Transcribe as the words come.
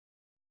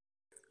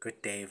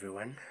Good day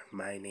everyone,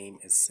 my name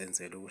is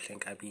Senzelu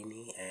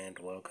Kabini and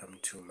welcome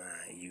to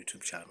my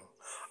YouTube channel.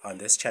 On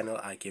this channel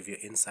I give you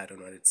insight on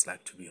what it's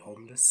like to be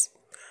homeless,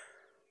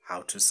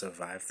 how to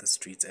survive the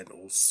streets, and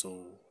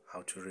also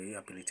how to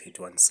rehabilitate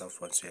oneself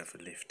once you have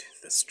left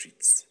the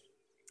streets.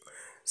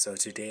 So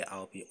today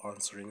I'll be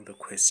answering the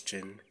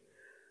question,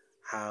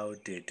 how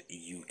did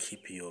you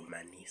keep your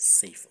money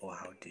safe, or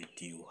how did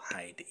you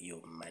hide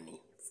your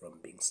money from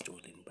being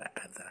stolen by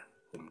other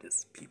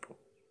homeless people?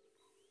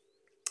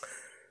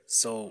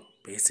 So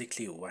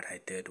basically what I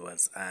did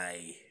was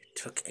I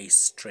took a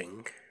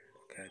string.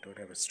 Okay, I don't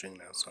have a string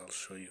now, so I'll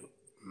show you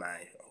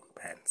my own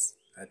pants.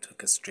 I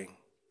took a string.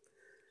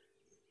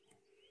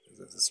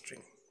 This is a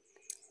string.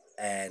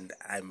 And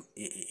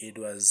it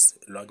was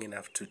long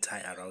enough to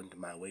tie around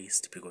my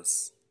waist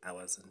because I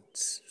wasn't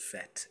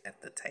fat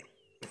at the time.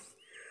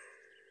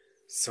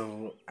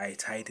 So I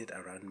tied it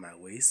around my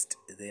waist.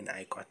 Then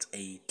I got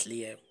a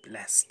clear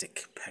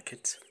plastic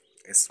packet,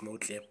 a small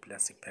clear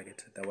plastic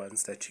packet, the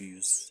ones that you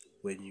use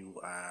when you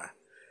are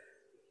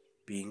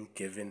being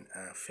given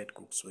fat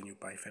cooks, when you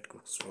buy fat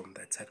cooks from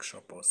the tech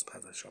shop or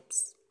spaza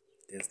shops.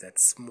 There's that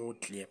small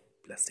clear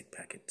plastic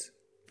packet.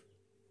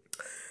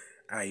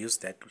 I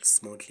used that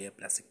small clear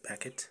plastic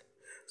packet,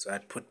 so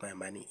I'd put my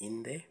money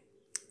in there,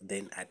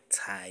 then I'd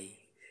tie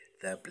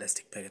the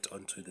plastic packet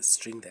onto the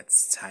string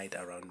that's tied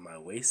around my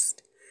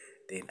waist,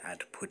 then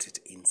I'd put it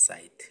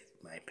inside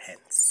my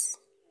pants.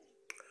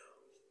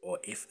 Or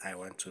if I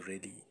want to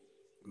really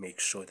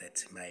make sure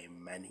that my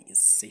money is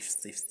safe,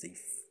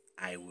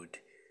 I would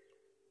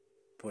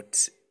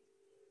put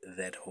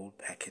that whole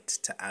packet,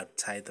 I'd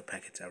tie the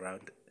packet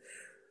around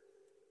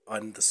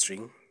on the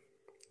string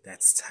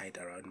that's tied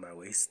around my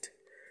waist,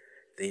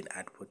 then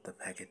I'd put the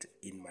packet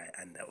in my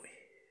underwear.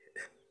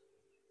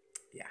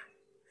 Yeah,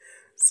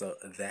 so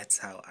that's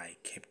how I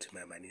kept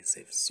my money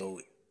safe. So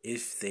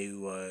if they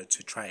were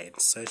to try and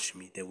search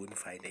me, they wouldn't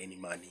find any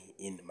money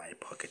in my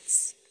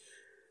pockets.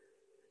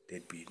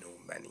 There'd be no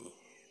money.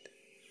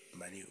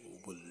 Money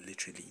will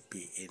literally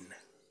be in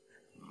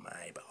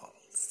my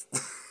balls.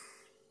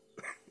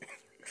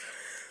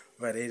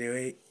 But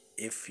anyway,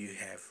 if you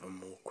have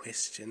more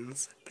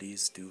questions,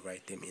 please do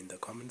write them in the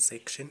comment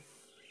section.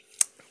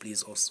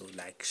 Please also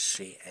like,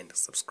 share, and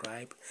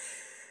subscribe.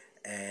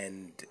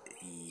 And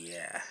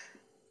yeah,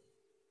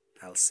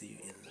 I'll see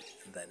you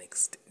in the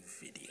next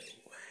video.